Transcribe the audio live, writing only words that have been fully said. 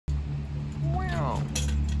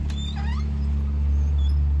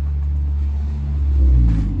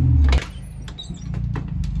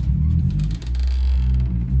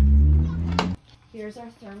here's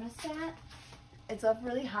our thermostat. It's up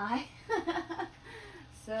really high.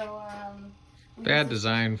 So, bad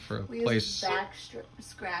design for a place. Use a back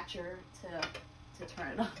scratcher to turn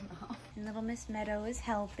it on and off. And little Miss Meadow is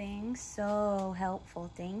helping. So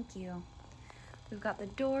helpful. Thank you. We've got the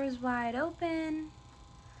doors wide open.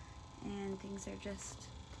 And things are just,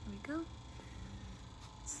 here we go,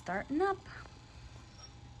 starting up.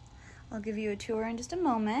 I'll give you a tour in just a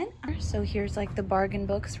moment. So here's like the bargain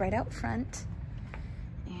books right out front.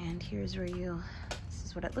 And here's where this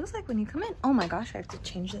is what it looks like when you come in. Oh my gosh, I have to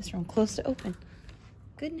change this from closed to open.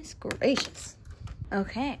 Goodness gracious.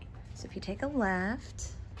 Okay, so if you take a left,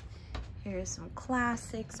 here's some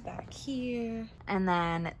classics back here. And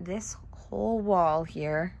then this whole wall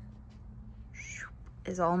here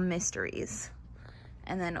is all mysteries.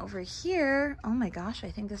 And then over here, oh my gosh, I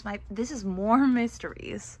think this is more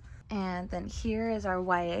mysteries. And then here is our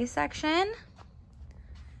YA section,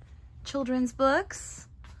 children's books,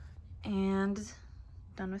 and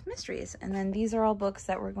done with mysteries. And then these are all books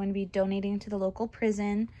that we're going to be donating to the local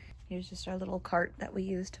prison. Here's just our little cart that we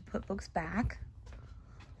use to put books back.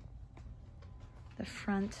 The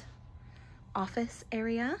front office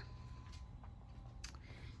area.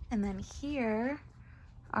 And then here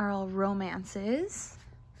are all romances.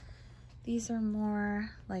 These are more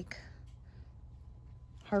like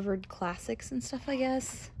Harvard classics and stuff, I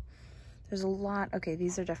guess. There's a lot. Okay,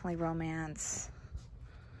 these are definitely romance.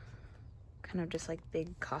 Kind of just like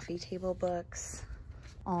big coffee table books.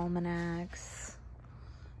 Almanacs.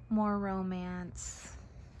 More romance.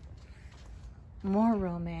 More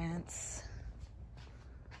romance.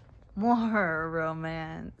 More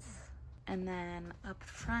romance. And then up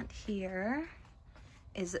front here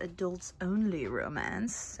is adults only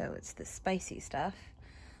romance. So it's the spicy stuff.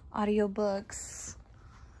 Audiobooks.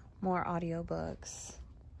 More audiobooks.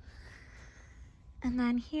 And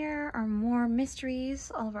then here are more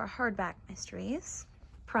mysteries, all of our hardback mysteries.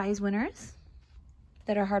 Prize winners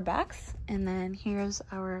that are hardbacks. And then here's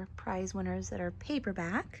our prize winners that are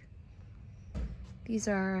paperback. These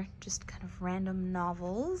are just kind of random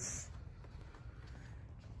novels.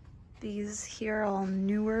 These here are all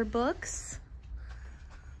newer books.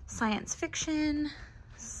 Science fiction,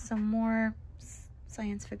 some more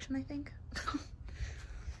science fiction, I think.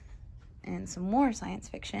 And some more science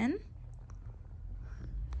fiction.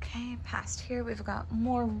 Okay, past here we've got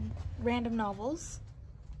more random novels.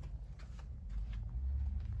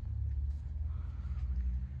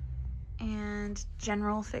 And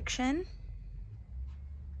general fiction.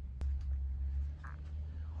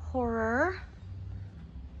 Horror.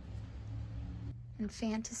 And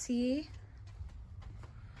fantasy.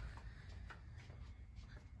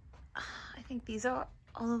 I think these are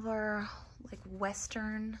all of our like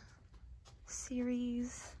Western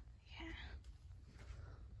series. Yeah.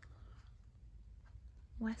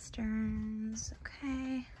 Westerns,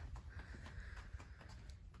 okay.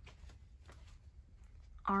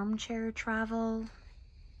 Armchair travel.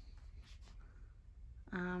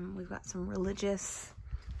 We've got some religious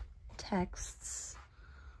texts.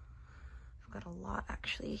 We've got a lot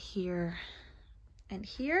actually here and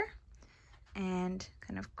here. And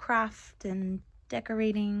kind of craft and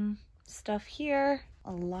decorating stuff here.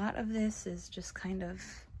 A lot of this is just kind of,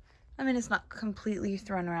 I mean, it's not completely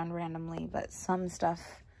thrown around randomly, but some stuff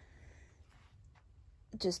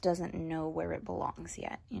just doesn't know where it belongs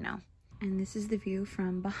yet, you know. And this is the view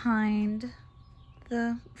from behind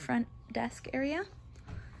the front desk area.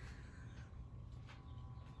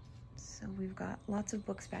 So we've got lots of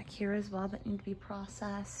books back here as well that need to be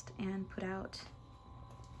processed and put out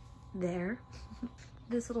there.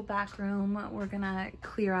 This little back room we're gonna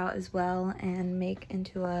clear out as well and make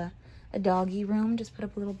into a doggy room. Just put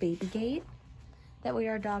up a little baby gate. That way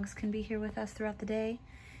our dogs can be here with us throughout the day.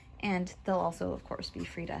 And they'll also, of course, be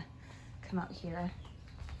free to come out here.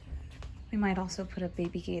 We might also put a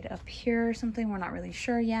baby gate up here or something. We're not really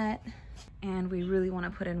sure yet. And we really want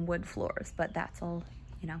to put in wood floors, but that's all,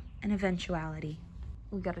 you know, an eventuality.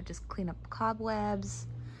 We gotta just clean up cobwebs.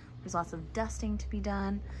 There's lots of dusting to be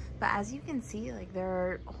done. But as you can see, like there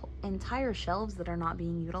are entire shelves that are not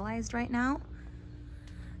being utilized right now.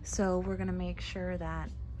 So we're gonna make sure that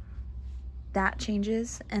that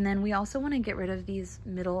changes. And then we also wanna get rid of these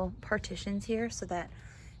middle partitions here so that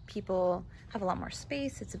people have a lot more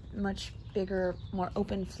space. It's a much bigger, more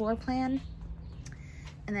open floor plan.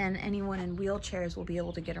 And then anyone in wheelchairs will be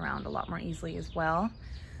able to get around a lot more easily as well.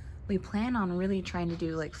 We plan on really trying to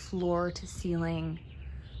do like floor to ceiling,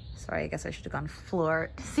 sorry, I guess I should have gone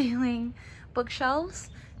floor to ceiling bookshelves,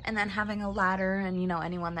 and then having a ladder, and you know,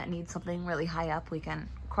 anyone that needs something really high up, we can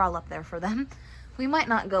crawl up there for them. We might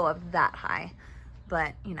not go up that high,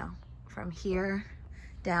 but you know, from here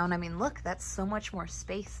down. I mean, look, that's so much more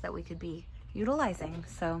space that we could be utilizing.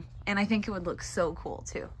 So, and I think it would look so cool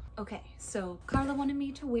too. Okay, so Carla wanted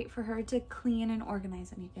me to wait for her to clean and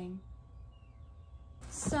organize anything.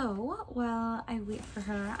 So while I wait for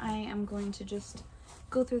her, I am going to just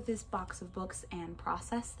go through this box of books and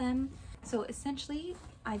process them. So essentially,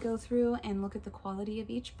 I go through and look at the quality of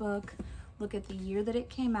each book, look at the year that it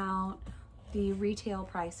came out, the retail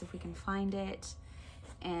price if we can find it,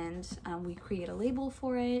 and we create a label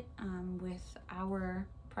for it with our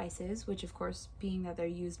prices, which of course, being that they're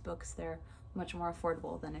used books, they're much more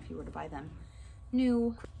affordable than if you were to buy them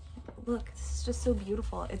new. Look, this is just so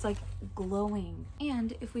beautiful. It's like glowing.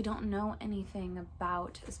 And if we don't know anything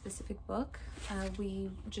about a specific book,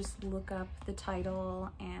 we just look up the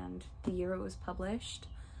title and the year it was published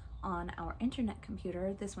on our internet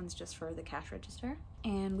computer. This one's just for the cash register.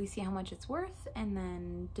 And we see how much it's worth, and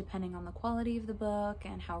then depending on the quality of the book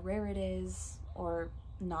and how rare it is or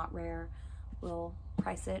not rare, we'll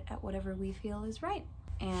price it at whatever we feel is right.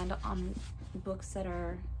 And on books that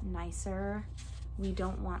are nicer, we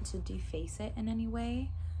don't want to deface it in any way,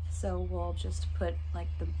 so we'll just put like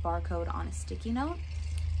the barcode on a sticky note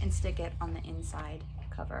and stick it on the inside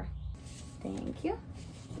cover. Thank you.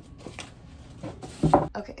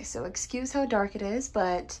 Okay, so excuse how dark it is,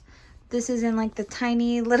 but this is in like the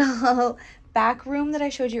tiny little back room that I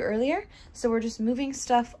showed you earlier. So we're just moving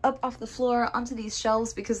stuff up off the floor onto these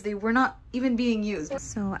shelves because they were not even being used.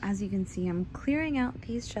 So as you can see, I'm clearing out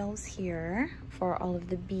these shelves here for all of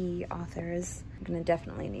the B authors. I'm gonna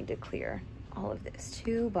definitely need to clear all of this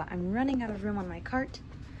too, but I'm running out of room on my cart.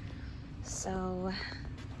 So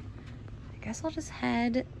I guess I'll just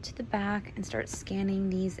head to the back and start scanning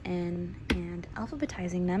these in and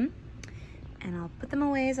alphabetizing them, and I'll put them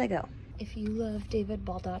away as I go. If you love David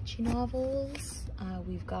Baldacci novels,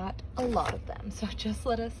 we've got a lot of them, so just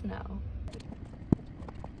let us know.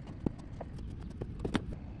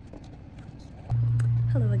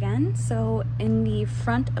 Hello again. So in the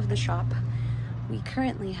front of the shop, we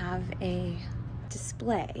currently have a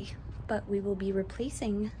display, but we will be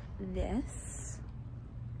replacing this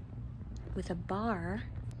with a bar.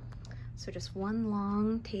 So just one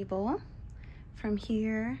long table from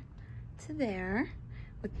here to there,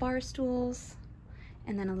 with bar stools,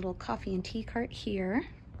 and then a little coffee and tea cart here.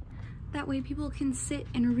 That way people can sit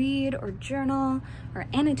and read or journal or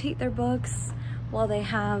annotate their books while they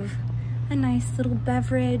have a nice little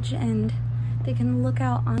beverage, and they can look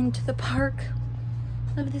out onto the park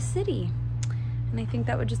of the city. And I think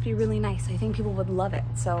that would just be really nice. I think people would love it.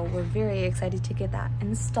 So we're very excited to get that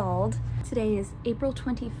installed. Today is April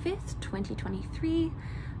 25th, 2023.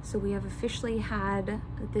 So we have officially had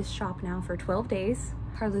this shop now for 12 days.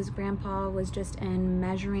 Carla's grandpa was just in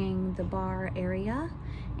measuring the bar area,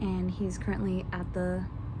 and he's currently at the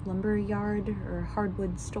lumber yard or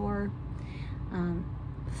hardwood store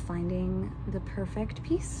finding the perfect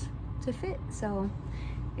piece to fit. So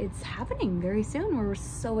it's happening very soon. We're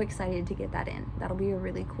so excited to get that in. That'll be a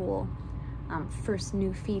really cool first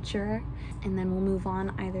new feature, and then we'll move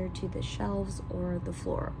on either to the shelves or the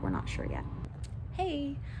floor. We're not sure yet.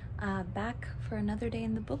 Hey, back for another day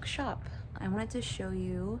in the bookshop. I wanted to show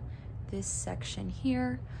you this section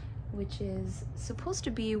here, which is supposed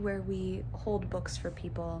to be where we hold books for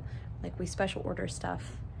people. Like, we special order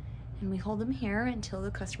stuff and we hold them here until the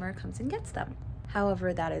customer comes and gets them.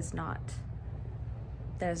 However, that is not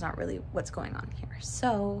really what's going on here.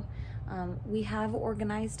 So we have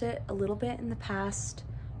organized it a little bit in the past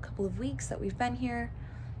couple of weeks that we've been here,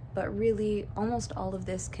 but really almost all of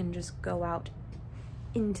this can just go out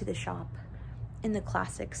into the shop in the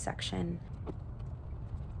classics section.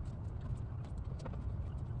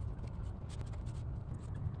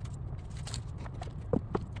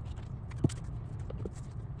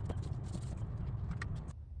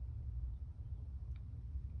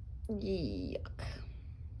 Yuck.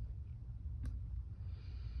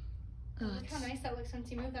 Oh, look how nice that looks once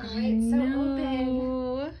you move that away. It's so open.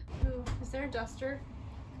 Ooh, is there a duster?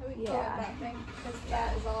 I would pull up that thing, because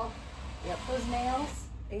that is all. Yep. Those nails.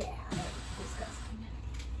 Yeah, that's disgusting.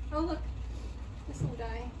 Oh look, this little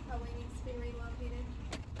guy probably needs to be relocated.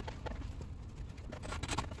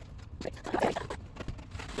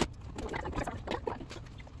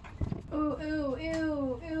 Ooh, ooh,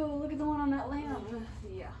 ew, ew, look at the one on that lamp.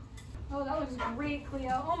 Yeah. Oh, that looks great,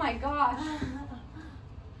 Cleo. Oh my gosh.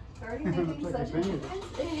 We're already making such a difference.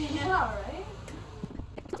 Yeah, right?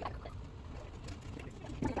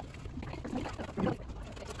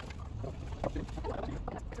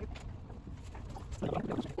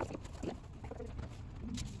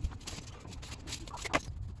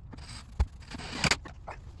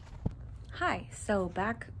 Hi, so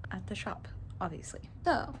back at the shop. obviously.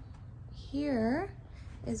 So here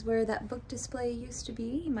is where that book display used to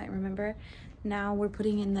be. You might remember. Now we're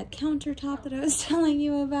putting in the countertop that I was telling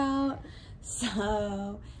you about.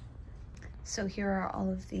 So here are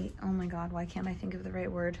all of the, oh my God, why can't I think of the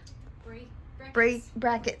right word? Brackets.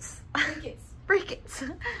 Brackets.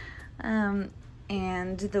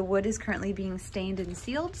 And the wood is currently being stained and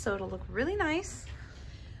sealed, so it'll look really nice.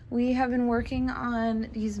 We have been working on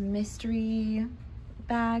these mystery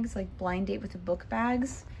bags, like blind date with a book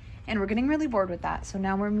bags, and we're getting really bored with that. So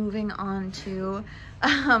now we're moving on to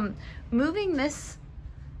moving this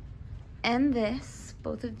and this,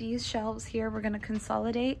 both of these shelves here, we're gonna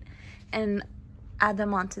consolidate and add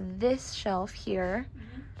them onto this shelf here.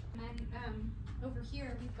 And then over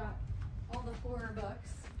here we've got all the horror books.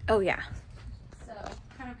 Oh yeah. So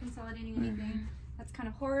kind of consolidating anything that's kind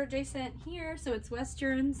of horror adjacent here. So it's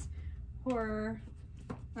Westerns, horror,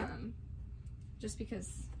 just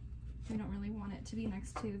because we don't really want it to be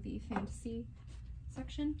next to the fantasy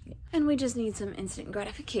section. And we just need some instant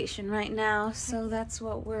gratification right now, so that's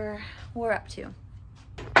what we're up to.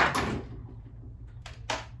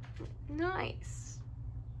 Nice.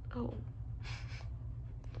 Oh.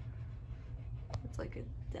 It's like a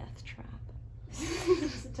death trap.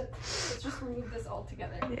 Let's just remove this all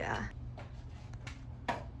together. Yeah.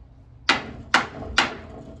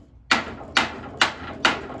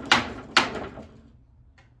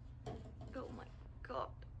 Oh my God.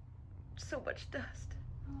 So much dust.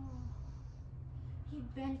 Oh, he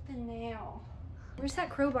bent the nail. Where's that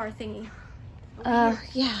crowbar thingy? Yeah.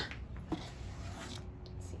 Let's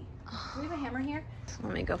see. Do we have a hammer here?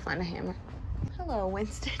 Let me go find a hammer. Hello,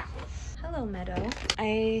 Winston. Hello, Meadow.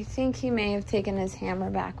 I think he may have taken his hammer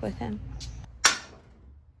back with him. Is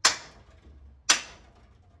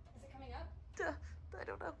it coming up? I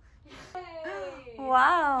don't know. Hey!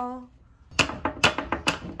 Wow.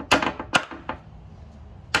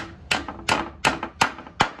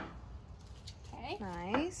 Okay.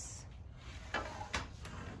 Nice.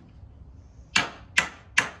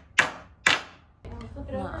 Flip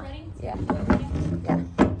it over, ready? Yeah. Ready? Yeah.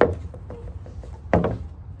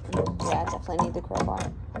 Yeah, definitely need the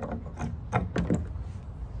crowbar.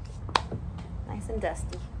 Nice and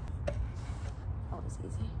dusty. Oh, it's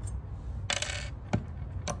easy.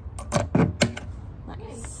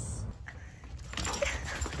 Nice.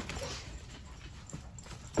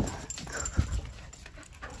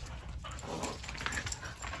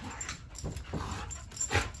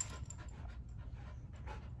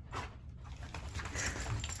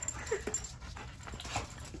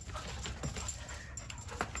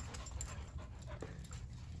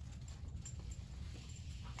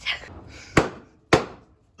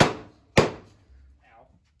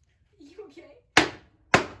 You okay?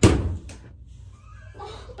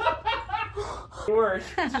 It worked.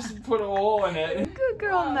 Just put a hole in it. Good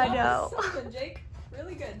girl, Meadow. So good, Jake.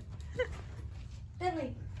 Really good.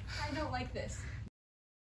 Bentley, I don't like this.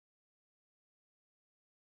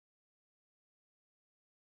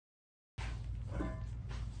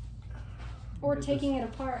 Or taking it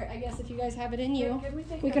apart, I guess, if you guys have it in you.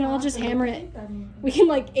 We can all just hammer it. We can,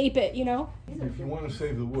 like, ape it, you know? If you want to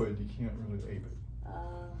save the wood, you can't really ape it.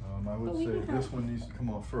 I would say this one needs to come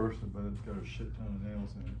off first, but it's got a shit ton of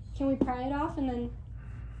nails in it. Can we pry it off and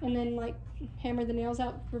then like hammer the nails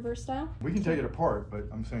out reverse style? We can take it apart, but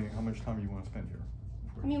I'm saying how much time you want to spend here.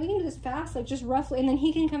 I mean, we can do this fast, like just roughly, and then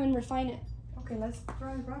he can come and refine it. Okay, let's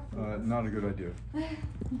try roughly. Not a good idea.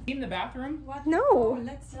 In the bathroom? What? No. Oh,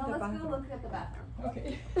 let's see the Let's bathroom. go look at the bathroom.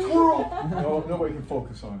 Okay. No, nobody can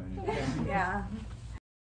focus on anything. Yeah.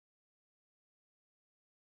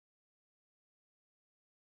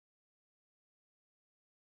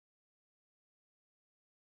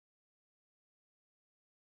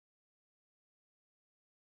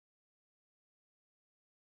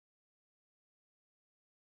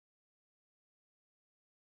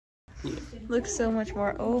 Looks so much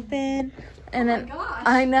more open. And then gosh.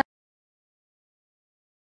 I know.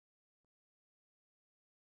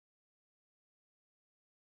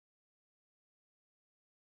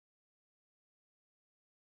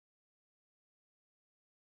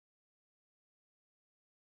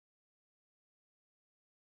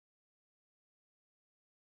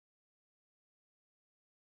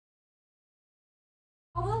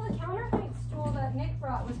 Although the counterfeit stool that Nick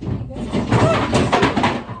brought was pretty good.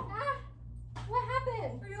 What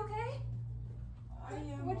happened? Are you okay?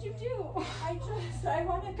 What'd you do? I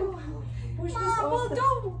wanted to push this Well, off.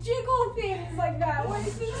 don't jiggle things like that. What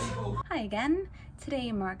is this? Hi again.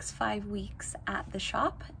 Today marks 5 weeks at the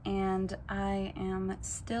shop, and I am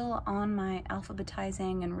still on my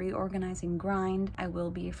alphabetizing and reorganizing grind. I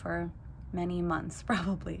will be for many months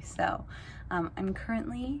probably. So I'm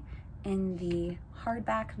currently in the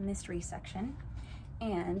hardback mystery section.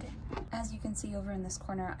 And as you can see over in this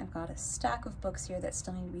corner, I've got a stack of books here that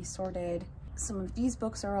still need to be sorted. Some of these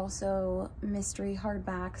books are also mystery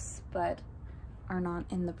hardbacks, but are not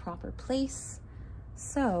in the proper place.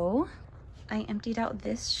 So I emptied out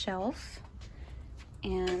this shelf,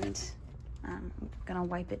 and I'm gonna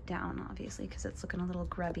wipe it down, obviously, because it's looking a little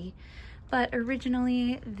grubby. But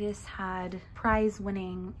originally this had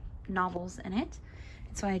prize-winning novels in it.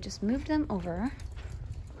 So I just moved them over.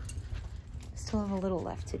 Still have a little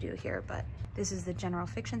left to do here, but this is the general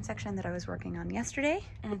fiction section that I was working on yesterday,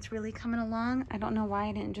 and it's really coming along. I don't know why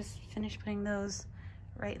I didn't just finish putting those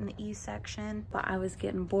right in the E section, but I was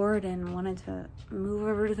getting bored and wanted to move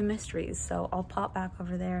over to the mysteries, so I'll pop back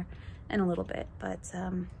over there in a little bit. But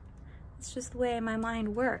it's just the way my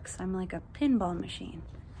mind works. I'm like a pinball machine.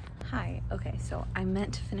 Hi, okay, so I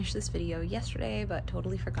meant to finish this video yesterday, but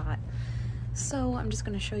totally forgot. So I'm just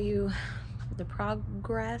gonna show you the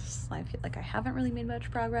progress. I feel like I haven't really made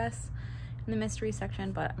much progress in the mystery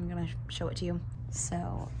section, but I'm gonna show it to you.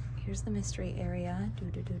 So here's the mystery area.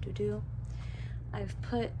 I've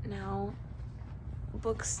put now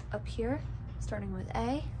books up here, starting with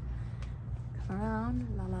A. Come around,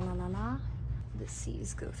 la la la la la. The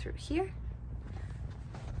C's go through here.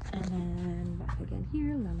 And then back again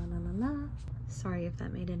here, la la la la la. Sorry if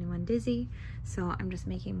that made anyone dizzy. So I'm just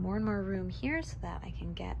making more and more room here so that I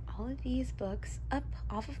can get all of these books up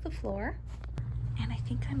off of the floor. And I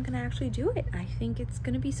think I'm gonna actually do it. I think it's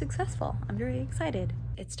gonna be successful. I'm very excited.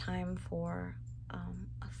 It's time for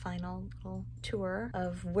a final little tour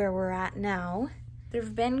of where we're at now. There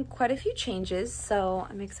have been quite a few changes, so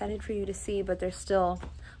I'm excited for you to see, but there's still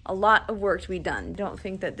a lot of work to be done. Don't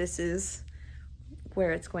think that this is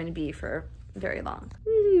where it's going to be for very long.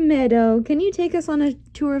 Meadow, can you take us on a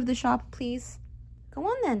tour of the shop, please? Go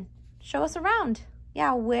on then, show us around.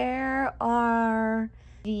 Yeah, where are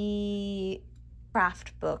the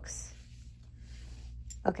craft books?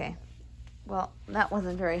 Okay, well, that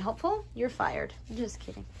wasn't very helpful. You're fired. Just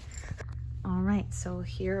kidding. All right, so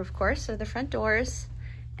here, of course, are the front doors.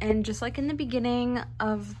 And just like in the beginning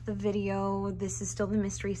of the video, this is still the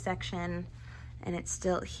mystery section, and it's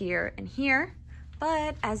still here and here.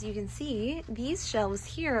 But as you can see, these shelves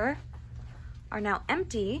here are now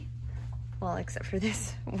empty. Well, except for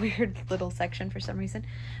this weird little section for some reason.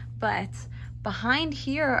 But behind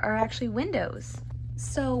here are actually windows.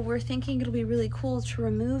 So we're thinking it'll be really cool to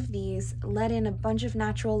remove these, let in a bunch of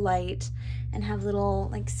natural light, and have little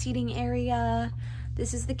like seating area.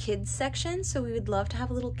 This is the kids section, so we would love to have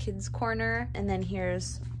a little kids corner. And then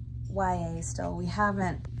here's YA still. We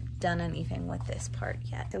haven't done anything with this part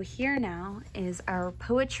yet. So here now is our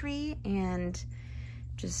poetry, and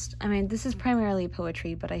just, I mean, this is primarily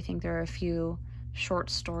poetry, but I think there are a few short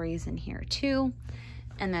stories in here too.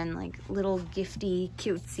 And then like little gifty,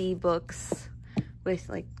 cutesy books with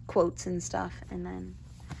like quotes and stuff. And then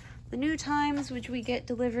the New Times, which we get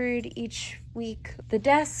delivered each week. The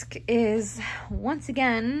desk is once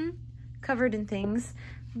again covered in things.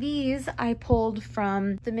 These I pulled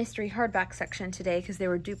from the mystery hardback section today because they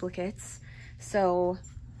were duplicates. So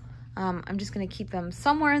I'm just gonna keep them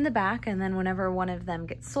somewhere in the back, and then whenever one of them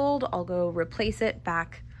gets sold, I'll go replace it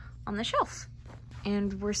back on the shelf.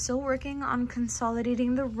 And we're still working on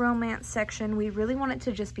consolidating the romance section. We really want it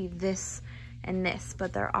to just be this and this,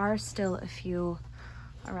 but there are still a few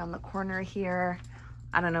around the corner here.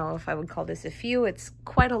 I don't know if I would call this a few, it's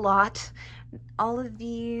quite a lot. All of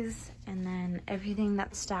these, and then everything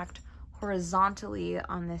that's stacked horizontally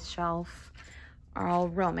on this shelf are all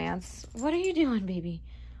romance. What are you doing, baby?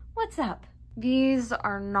 What's up? These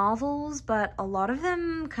are novels, but a lot of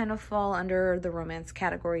them kind of fall under the romance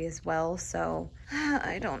category as well, so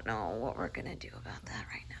I don't know what we're gonna do about that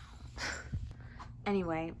right now.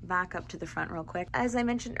 Anyway, back up to the front real quick. As I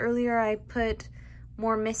mentioned earlier, I put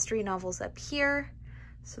more mystery novels up here,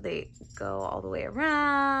 so they go all the way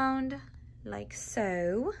around like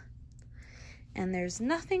so. And there's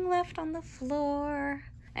nothing left on the floor.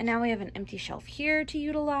 And now we have an empty shelf here to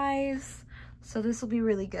utilize. So this will be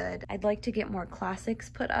really good. I'd like to get more classics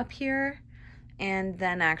put up here and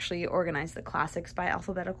then actually organize the classics by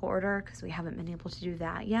alphabetical order because we haven't been able to do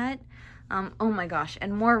that yet. Oh my gosh,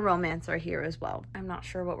 and more romance are here as well. I'm not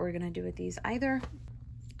sure what we're gonna do with these either.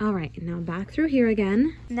 All right, now back through here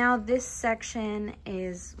again. Now this section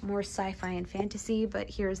is more sci-fi and fantasy, but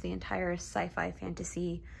here's the entire sci-fi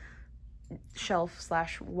fantasy shelf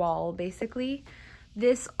slash wall basically.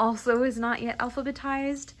 This also is not yet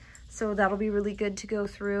alphabetized, so that'll be really good to go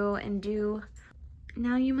through and do.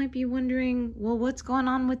 Now you might be wondering, well, what's going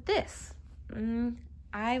on with this?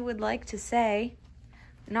 I would like to say,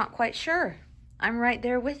 not quite sure. I'm right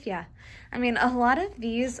there with ya. I mean, a lot of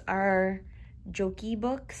these are jokey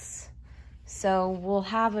books. So we'll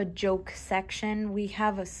have a joke section. We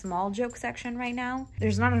have a small joke section right now.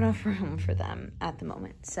 There's not enough room for them at the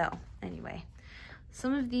moment. So anyway,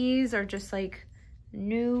 some of these are just like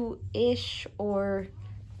new-ish or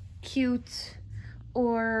cute,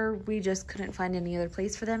 or we just couldn't find any other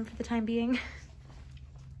place for them for the time being.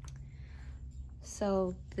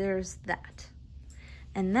 So there's that.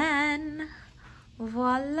 And then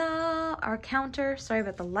voila, our counter. Sorry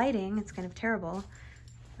about the lighting, it's kind of terrible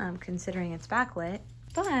considering it's backlit.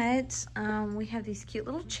 But we have these cute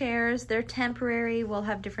little chairs. They're temporary. We'll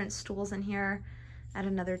have different stools in here at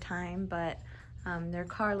another time, but they're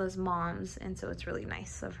Carla's mom's, and so it's really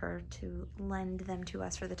nice of her to lend them to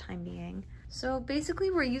us for the time being. So basically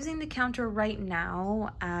we're using the counter right now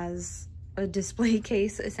as a display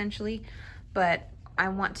case essentially, but I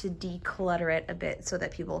want to declutter it a bit so that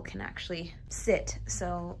people can actually sit.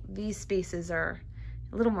 So these spaces are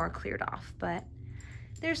a little more cleared off, but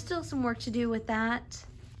there's still some work to do with that.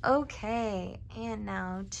 Okay, and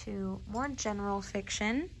now to more general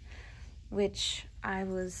fiction, which I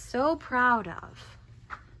was so proud of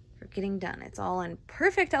for getting done. It's all in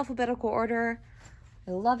perfect alphabetical order.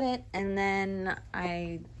 I love it. And then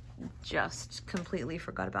I just completely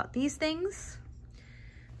forgot about these things.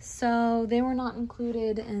 So they were not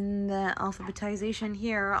included in the alphabetization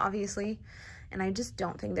here, obviously, and I just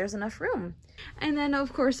don't think there's enough room. And then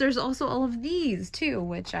of course there's also all of these too,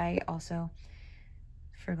 which I also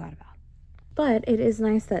forgot about. But it is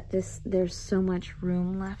nice that there's so much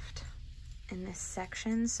room left in this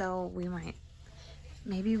section, so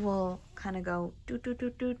maybe we'll kind of go doot doot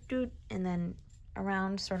doot doot doot and then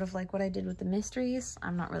around, sort of like what I did with the mysteries.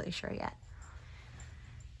 I'm not really sure yet.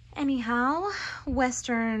 Anyhow,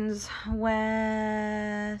 westerns,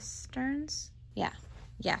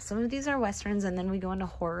 yeah, some of these are westerns, and then we go into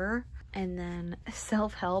horror, and then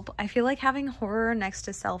self-help. I feel like having horror next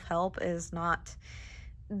to self-help is not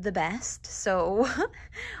the best, so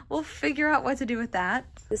we'll figure out what to do with that.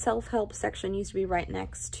 The self-help section used to be right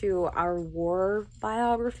next to our war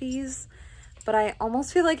biographies, but I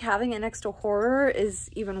almost feel like having it next to horror is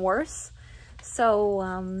even worse,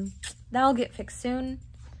 so that'll get fixed soon.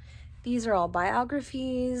 These are all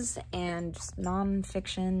biographies and just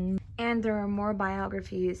non-fiction. And there are more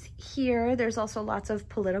biographies here. There's also lots of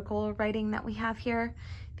political writing that we have here.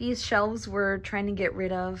 These shelves we're trying to get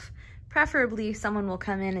rid of. Preferably someone will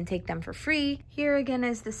come in and take them for free. Here again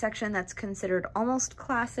is the section that's considered almost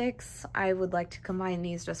classics. I would like to combine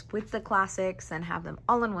these just with the classics and have them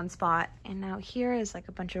all in one spot. And now here is like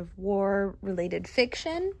a bunch of war-related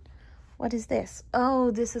fiction. What is this?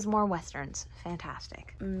 Oh, this is more westerns.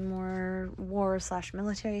 Fantastic. More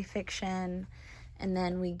war/military fiction. And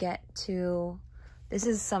then we get to, this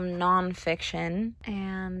is some non-fiction.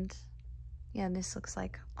 And yeah, this looks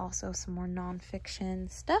like also some more non-fiction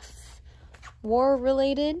stuff.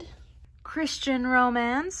 War-related. Christian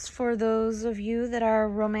romance, for those of you that are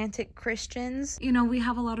romantic Christians. You know, we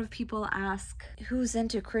have a lot of people ask who's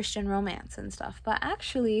into Christian romance and stuff, but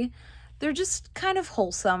actually, they're just kind of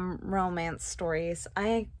wholesome romance stories.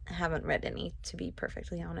 I haven't read any, to be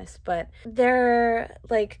perfectly honest, but they're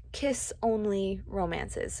like kiss-only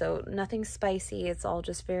romances, so nothing spicy. It's all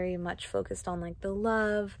just very much focused on like the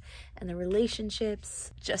love and the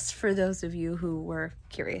relationships, just for those of you who were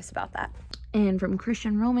curious about that. And from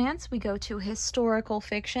Christian romance, we go to historical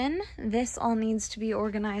fiction. This all needs to be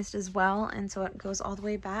organized as well, and so it goes all the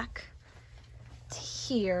way back to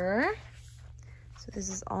here. So this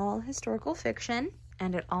is all historical fiction,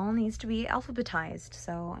 and it all needs to be alphabetized.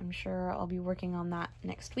 So I'm sure I'll be working on that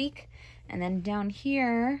next week. And then down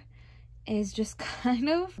here is just kind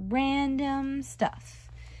of random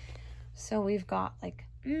stuff. So we've got like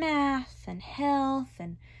math and health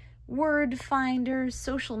and word finders,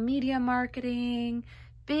 social media marketing,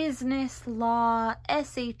 business law,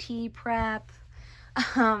 SAT prep.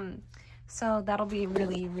 So that'll be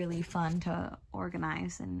really, really fun to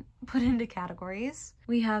organize and put into categories.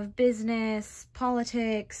 We have business,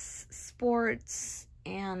 politics, sports,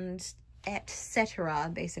 and etc.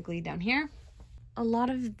 basically down here. A lot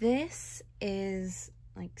of this is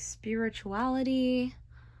like spirituality.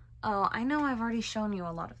 Oh, I know I've already shown you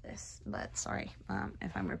a lot of this, but sorry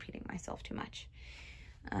if I'm repeating myself too much.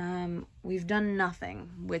 We've done nothing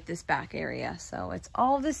with this back area, so it's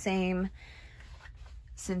all the same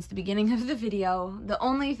since the beginning of the video. The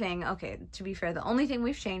only thing, okay, to be fair, the only thing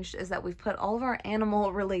we've changed is that we've put all of our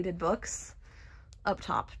animal related books up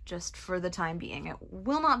top just for the time being. It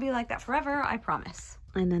will not be like that forever, I promise.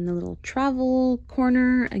 And then the little travel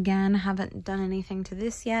corner, again, haven't done anything to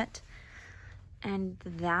this yet. And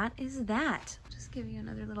that is that. Just give you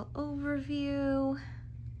another little overview.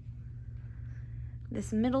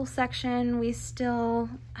 This middle section, we still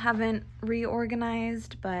haven't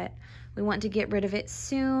reorganized, but we want to get rid of it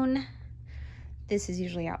soon. This is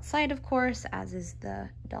usually outside, of course, as is the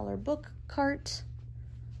dollar book cart.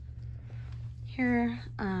 Here,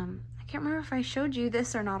 I can't remember if I showed you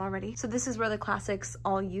this or not already. So this is where the classics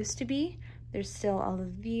all used to be. There's still all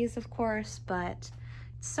of these, of course, but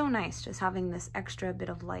it's so nice just having this extra bit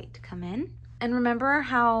of light come in. And remember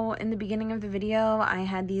how in the beginning of the video, I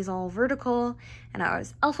had these all vertical and I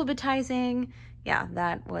was alphabetizing? Yeah,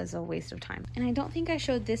 that was a waste of time. And I don't think I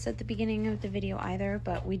showed this at the beginning of the video either,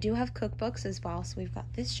 but we do have cookbooks as well. So we've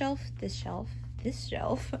got this shelf, this shelf, this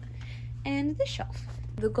shelf, and this shelf.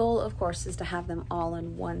 The goal, of course, is to have them all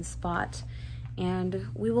in one spot, and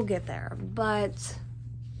we will get there, but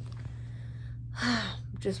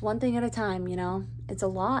just one thing at a time, you know? It's a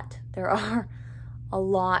lot. There are a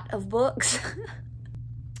lot of books.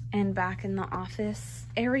 And back in the office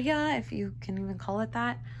area, if you can even call it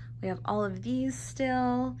that, we have all of these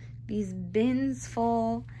still, these bins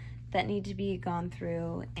full that need to be gone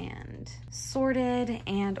through and sorted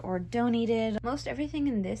and or donated. Most everything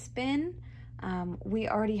in this bin we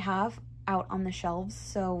already have out on the shelves,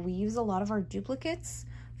 so we use a lot of our duplicates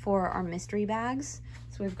for our mystery bags.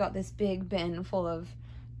 So we've got this big bin full of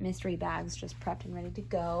mystery bags just prepped and ready to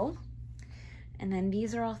go. And then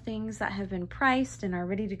these are all things that have been priced and are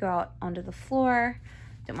ready to go out onto the floor.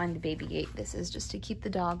 Don't mind the baby gate. This is just to keep the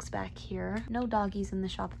dogs back here. No doggies in the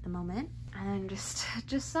shop at the moment. And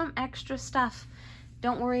just some extra stuff.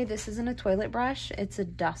 Don't worry, this isn't a toilet brush, it's a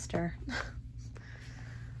duster.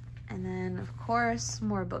 And then, of course,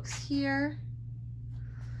 more books here.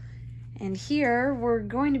 And here, we're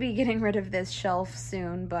going to be getting rid of this shelf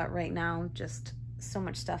soon, but right now, just so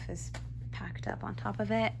much stuff is packed up on top of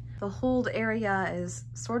it. The hold area is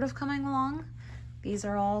sort of coming along. These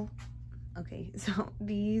are all, okay, so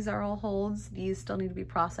these are all holds. These still need to be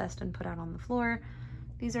processed and put out on the floor.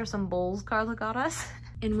 These are some bowls Carla got us.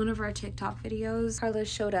 In one of our TikTok videos, Carla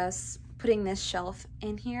showed us putting this shelf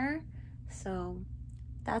in here. So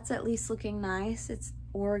that's at least looking nice. It's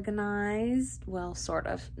organized, well, sort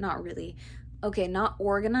of, not really. Okay, not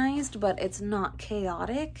organized, but it's not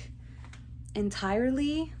chaotic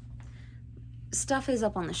entirely. Stuff is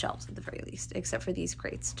up on the shelves at the very least, except for these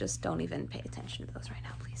crates. Just don't even pay attention to those right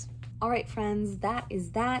now, please. All right, friends, that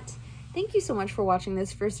is that. Thank you so much for watching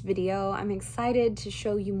this first video. I'm excited to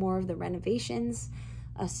show you more of the renovations,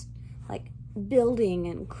 us like building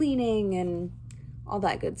and cleaning and all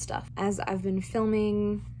that good stuff. As I've been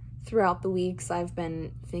filming throughout the weeks, I've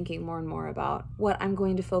been thinking more and more about what I'm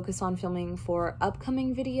going to focus on filming for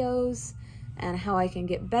upcoming videos and how I can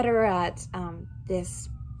get better at this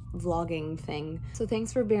vlogging thing. So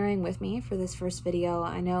thanks for bearing with me for this first video.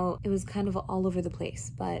 I know it was kind of all over the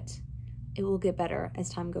place, but it will get better as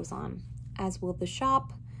time goes on, as will the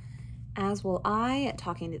shop, as will I at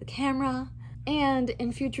talking to the camera, and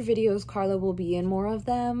in future videos, Carla will be in more of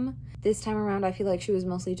them. This time around, I feel like she was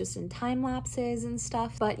mostly just in time lapses and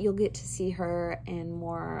stuff, but you'll get to see her in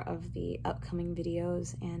more of the upcoming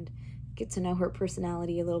videos and get to know her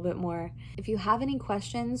personality a little bit more. If you have any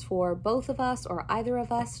questions for both of us or either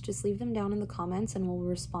of us, just leave them down in the comments and we'll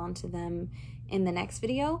respond to them in the next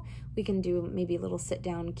video. We can do maybe a little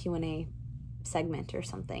sit-down Q&A segment or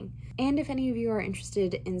something. And if any of you are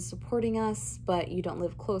interested in supporting us, but you don't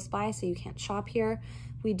live close by so you can't shop here,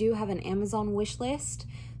 we do have an Amazon wish list.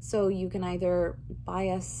 So you can either buy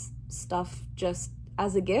us stuff just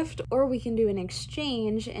as a gift, or we can do an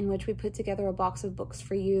exchange in which we put together a box of books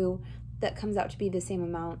for you that comes out to be the same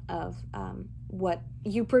amount of what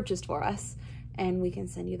you purchased for us, and we can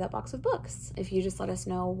send you that box of books. If you just let us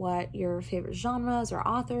know what your favorite genres or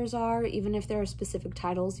authors are, even if there are specific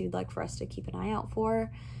titles you'd like for us to keep an eye out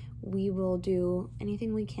for, we will do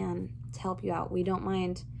anything we can to help you out. We don't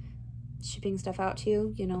mind shipping stuff out to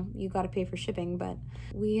you. You know, you got to pay for shipping, but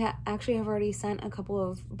we actually have already sent a couple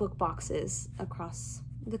of book boxes across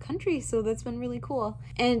the country, so that's been really cool.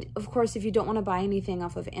 And of course, if you don't want to buy anything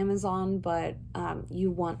off of Amazon, but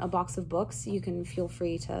you want a box of books, you can feel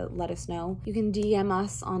free to let us know. You can DM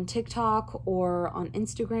us on TikTok or on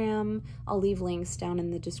Instagram. I'll leave links down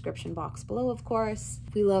in the description box below, of course.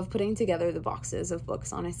 We love putting together the boxes of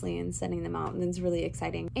books, honestly, and sending them out, and it's really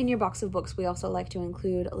exciting. In your box of books, we also like to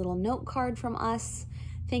include a little note card from us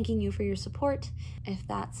thanking you for your support. If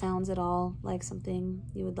that sounds at all like something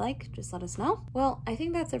you would like, just let us know. Well, I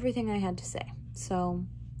think that's everything I had to say. So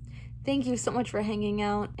thank you so much for hanging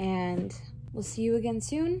out, and we'll see you again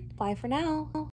soon. Bye for now.